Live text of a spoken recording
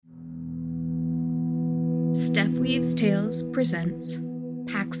Steph Weaves Tales presents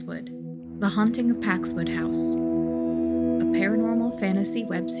Paxwood, The Haunting of Paxwood House, a paranormal fantasy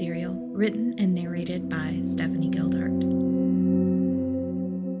web serial written and narrated by Stephanie Gildart.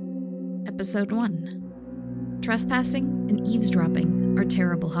 Episode 1. Trespassing and eavesdropping are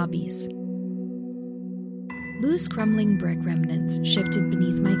terrible hobbies. Loose crumbling brick remnants shifted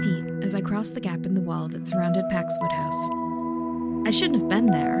beneath my feet as I crossed the gap in the wall that surrounded Paxwood House. I shouldn't have been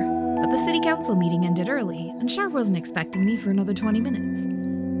there, but the city council meeting ended early, and Char wasn't expecting me for another 20 minutes.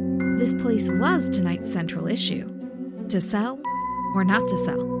 This place was tonight's central issue. To sell or not to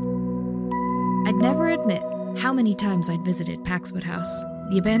sell. I'd never admit how many times I'd visited Paxwood House,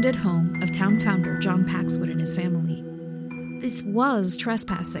 the abandoned home of town founder John Paxwood and his family. This was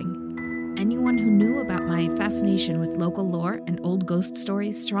trespassing. Anyone who knew about my fascination with local lore and old ghost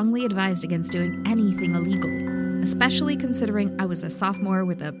stories strongly advised against doing anything illegal, especially considering I was a sophomore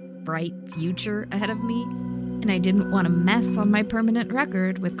with a bright future ahead of me, and I didn't want to mess on my permanent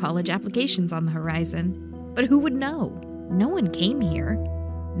record with college applications on the horizon. But who would know? No one came here.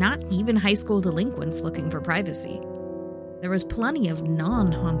 Not even high school delinquents looking for privacy. There was plenty of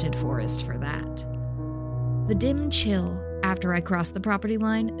non-haunted forest for that. The dim chill after I crossed the property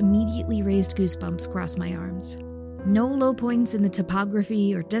line immediately raised goosebumps across my arms. No low points in the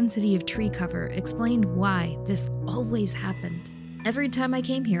topography or density of tree cover explained why this always happened. Every time I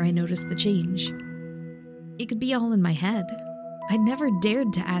came here, I noticed the change. It could be all in my head. I never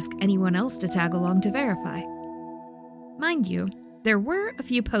dared to ask anyone else to tag along to verify. Mind you, there were a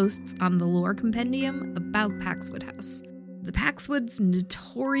few posts on the lore compendium about Paxwood House. The Paxwoods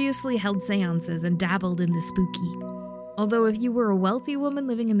notoriously held seances and dabbled in the spooky. Although if you were a wealthy woman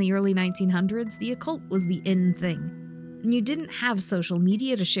living in the early 1900s, the occult was the in thing. And you didn't have social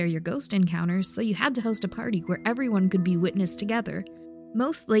media to share your ghost encounters, so you had to host a party where everyone could be witnessed together.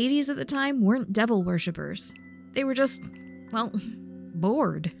 Most ladies at the time weren't devil worshippers. They were just, well,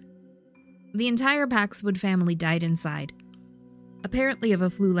 bored. The entire Paxwood family died inside, apparently of a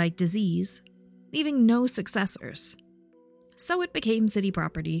flu-like disease, leaving no successors. So it became city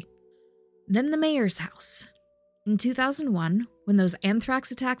property. Then the mayor's house. In 2001, when those anthrax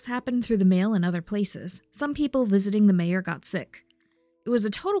attacks happened through the mail and other places, some people visiting the mayor got sick. It was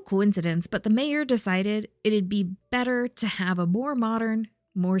a total coincidence, but the mayor decided it'd be better to have a more modern,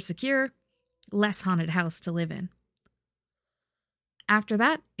 more secure, less haunted house to live in. After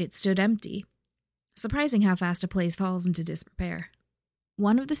that, it stood empty. Surprising how fast a place falls into disrepair.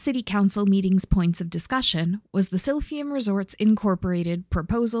 One of the city council meeting's points of discussion was the Sylphium Resorts Incorporated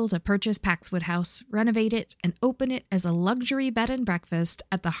proposal to purchase Paxwood House, renovate it, and open it as a luxury bed and breakfast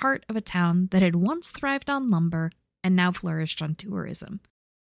at the heart of a town that had once thrived on lumber and now flourished on tourism.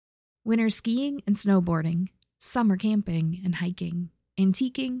 Winter skiing and snowboarding, summer camping and hiking,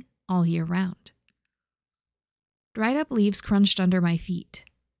 antiquing all year round. Dried up leaves crunched under my feet.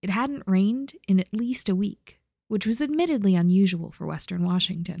 It hadn't rained in at least a week, which was admittedly unusual for Western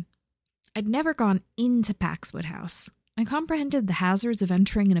Washington. I'd never gone into Paxwood House. I comprehended the hazards of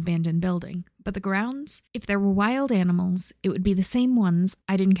entering an abandoned building, but the grounds, if there were wild animals, it would be the same ones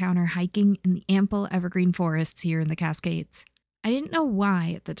I'd encounter hiking in the ample evergreen forests here in the Cascades. I didn't know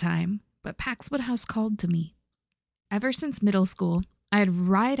why at the time, but Paxwood House called to me. Ever since middle school, I'd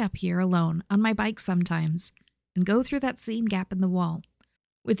ride up here alone on my bike sometimes and go through that same gap in the wall.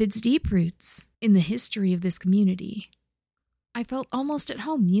 With its deep roots in the history of this community, I felt almost at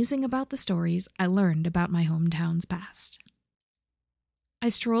home musing about the stories I learned about my hometown's past. I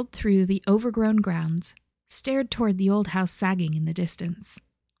strolled through the overgrown grounds, stared toward the old house sagging in the distance.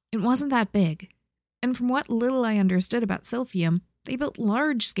 It wasn't that big, and from what little I understood about Sylphium, they built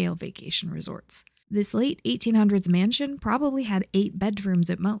large-scale vacation resorts. This late 1800s mansion probably had 8 bedrooms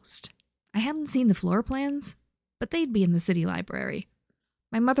at most. I hadn't seen the floor plans, but they'd be in the city library.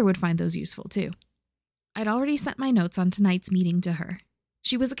 My mother would find those useful, too. I'd already sent my notes on tonight's meeting to her.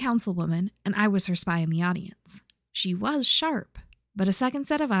 She was a councilwoman, and I was her spy in the audience. She was sharp, but a second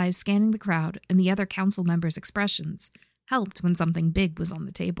set of eyes scanning the crowd and the other council members' expressions helped when something big was on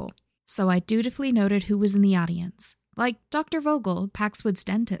the table. So I dutifully noted who was in the audience, like Dr. Vogel, Paxwood's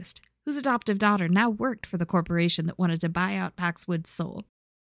dentist, whose adoptive daughter now worked for the corporation that wanted to buy out Paxwood's soul.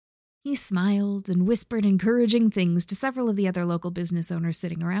 He smiled and whispered encouraging things to several of the other local business owners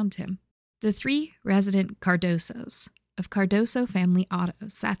sitting around him. The 3 resident Cardosos of Cardoso Family Auto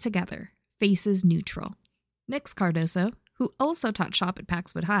sat together, faces neutral. Mix Cardoso, who also taught shop at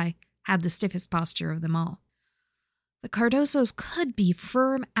Paxwood High, had the stiffest posture of them all. The Cardosos could be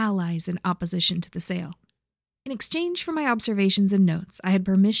firm allies in opposition to the sale. In exchange for my observations and notes, I had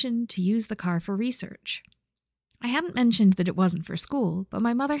permission to use the car for research. I hadn't mentioned that it wasn't for school, but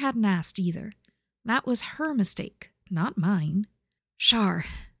my mother hadn't asked either. That was her mistake, not mine. Char,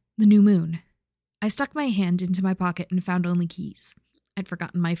 the new moon. I stuck my hand into my pocket and found only keys. I'd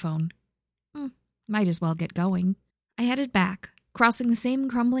forgotten my phone. Might as well get going. I headed back, crossing the same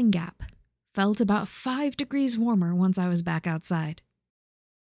crumbling gap. Felt about 5 degrees warmer once I was back outside.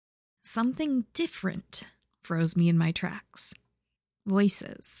 Something different froze me in my tracks.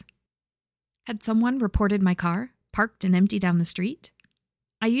 Voices. Had someone reported my car, parked and empty down the street?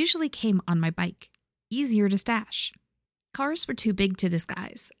 I usually came on my bike. Easier to stash. Cars were too big to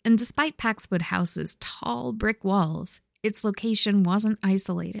disguise, and despite Paxwood House's tall brick walls, its location wasn't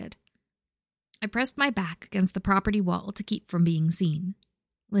isolated. I pressed my back against the property wall to keep from being seen,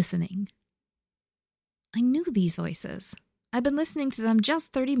 listening. I knew these voices. I'd been listening to them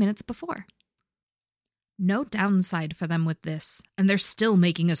just 30 minutes before. No downside for them with this, and they're still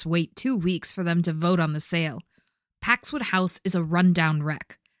making us wait 2 weeks for them to vote on the sale. Paxwood House is a rundown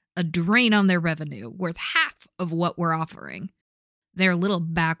wreck, a drain on their revenue, worth half of what we're offering. Their little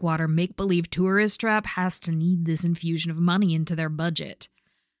backwater make-believe tourist trap has to need this infusion of money into their budget.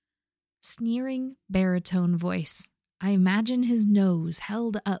 Sneering baritone voice. I imagine his nose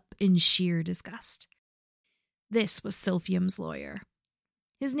held up in sheer disgust. This was Silphium's lawyer.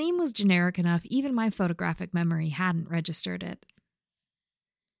 His name was generic enough even my photographic memory hadn't registered it.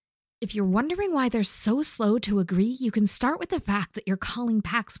 If you're wondering why they're so slow to agree, you can start with the fact that you're calling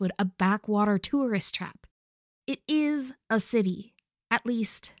Paxwood a backwater tourist trap. It is a city, at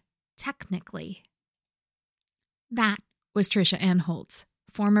least technically. That was Tricia Anholtz,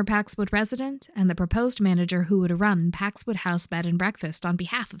 former Paxwood resident and the proposed manager who would run Paxwood House Bed and Breakfast on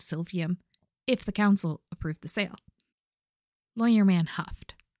behalf of Silphium, if the council approved the sale. Lawyer man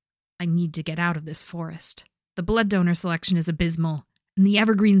huffed. I need to get out of this forest. The blood donor selection is abysmal, and the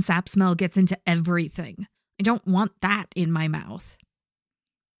evergreen sap smell gets into everything. I don't want that in my mouth.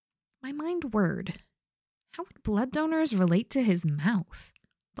 My mind whirred. How would blood donors relate to his mouth?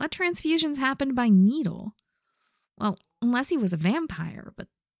 Blood transfusions happened by needle. Well, unless he was a vampire, but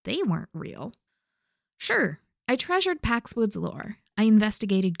they weren't real. Sure, I treasured Paxwood's lore. I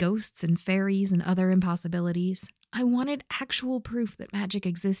investigated ghosts and fairies and other impossibilities. I wanted actual proof that magic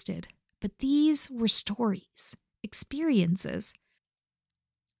existed. But these were stories, experiences.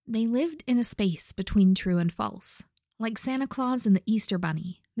 They lived in a space between true and false. Like Santa Claus and the Easter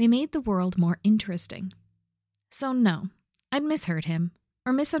Bunny, they made the world more interesting. So no, I'd misheard him,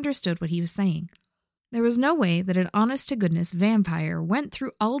 or misunderstood what he was saying. There was no way that an honest-to-goodness vampire went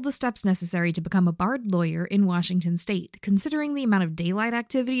through all the steps necessary to become a barred lawyer in Washington state, considering the amount of daylight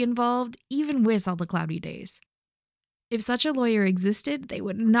activity involved, even with all the cloudy days. If such a lawyer existed, they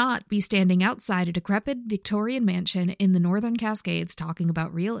would not be standing outside a decrepit Victorian mansion in the Northern Cascades talking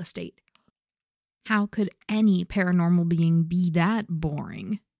about real estate. How could any paranormal being be that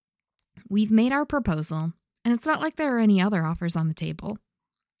boring? We've made our proposal, and it's not like there are any other offers on the table.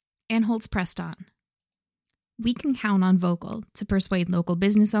 Anholtz pressed on. We can count on Vogel to persuade local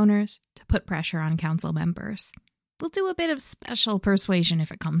business owners, to put pressure on council members. We'll do a bit of special persuasion if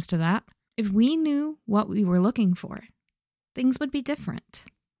it comes to that. If we knew what we were looking for, things would be different.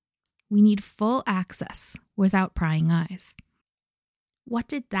 We need full access without prying eyes. What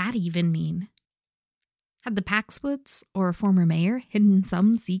did that even mean? Had the Paxwoods or a former mayor hidden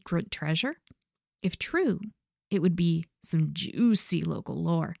some secret treasure? If true, it would be some juicy local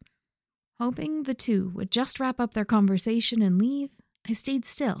lore. Hoping the two would just wrap up their conversation and leave, I stayed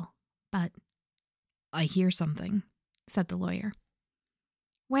still, but... I hear something, said the lawyer.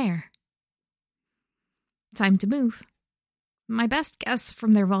 Where? Time to move. My best guess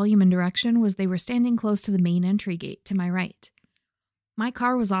from their volume and direction was they were standing close to the main entry gate to my right. My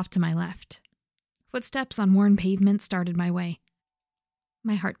car was off to my left. Footsteps on worn pavement started my way.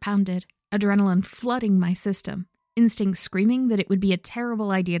 My heart pounded, adrenaline flooding my system, instinct screaming that it would be a terrible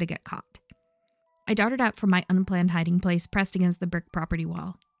idea to get caught. I darted out from my unplanned hiding place pressed against the brick property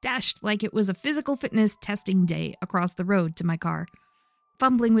wall, dashed like it was a physical fitness testing day across the road to my car,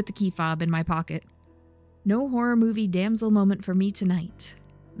 fumbling with the key fob in my pocket. No horror movie damsel moment for me tonight.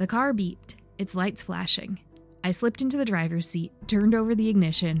 The car beeped, its lights flashing. I slipped into the driver's seat, turned over the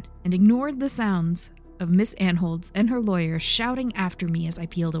ignition, and ignored the sounds of Miss Anholtz and her lawyer shouting after me as I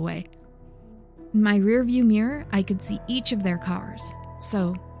peeled away. In my rearview mirror, I could see each of their cars,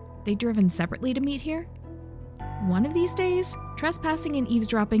 so they'd driven separately to meet here? One of these days, trespassing and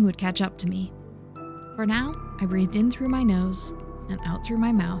eavesdropping would catch up to me. For now, I breathed in through my nose and out through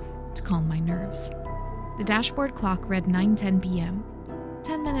my mouth to calm my nerves. The dashboard clock read 9:10 p.m.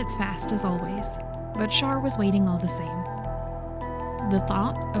 10 minutes fast as always, but Char was waiting all the same. The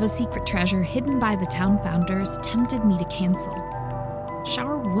thought of a secret treasure hidden by the town founders tempted me to cancel.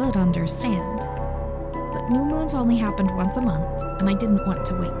 Char would understand. but new moons only happened once a month, and I didn't want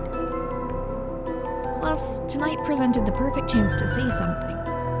to wait. Plus, tonight presented the perfect chance to say something.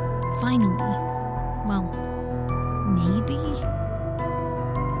 Finally. Well, maybe?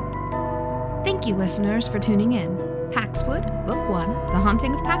 Thank you, listeners, for tuning in. Paxwood, Book 1, The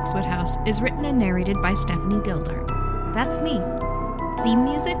Haunting of Paxwood House, is written and narrated by Stephanie Gildart. That's me. Theme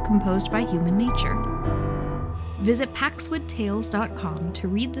music composed by Human Nature. Visit paxwoodtales.com to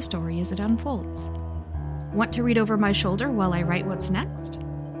read the story as it unfolds. Want to read over my shoulder while I write what's next?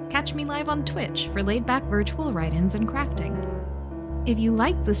 Catch me live on Twitch for laid-back virtual write-ins and crafting. If you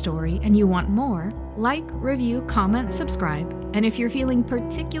like the story and you want more, like, review, comment, subscribe, and if you're feeling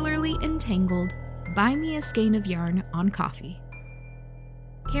particularly entangled, buy me a skein of yarn on Ko-fi.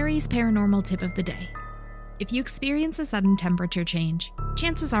 Kerry's paranormal tip of the day. If you experience a sudden temperature change,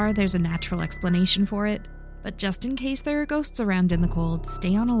 chances are there's a natural explanation for it, but just in case there are ghosts around in the cold,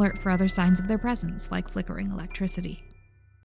 stay on alert for other signs of their presence, like flickering electricity.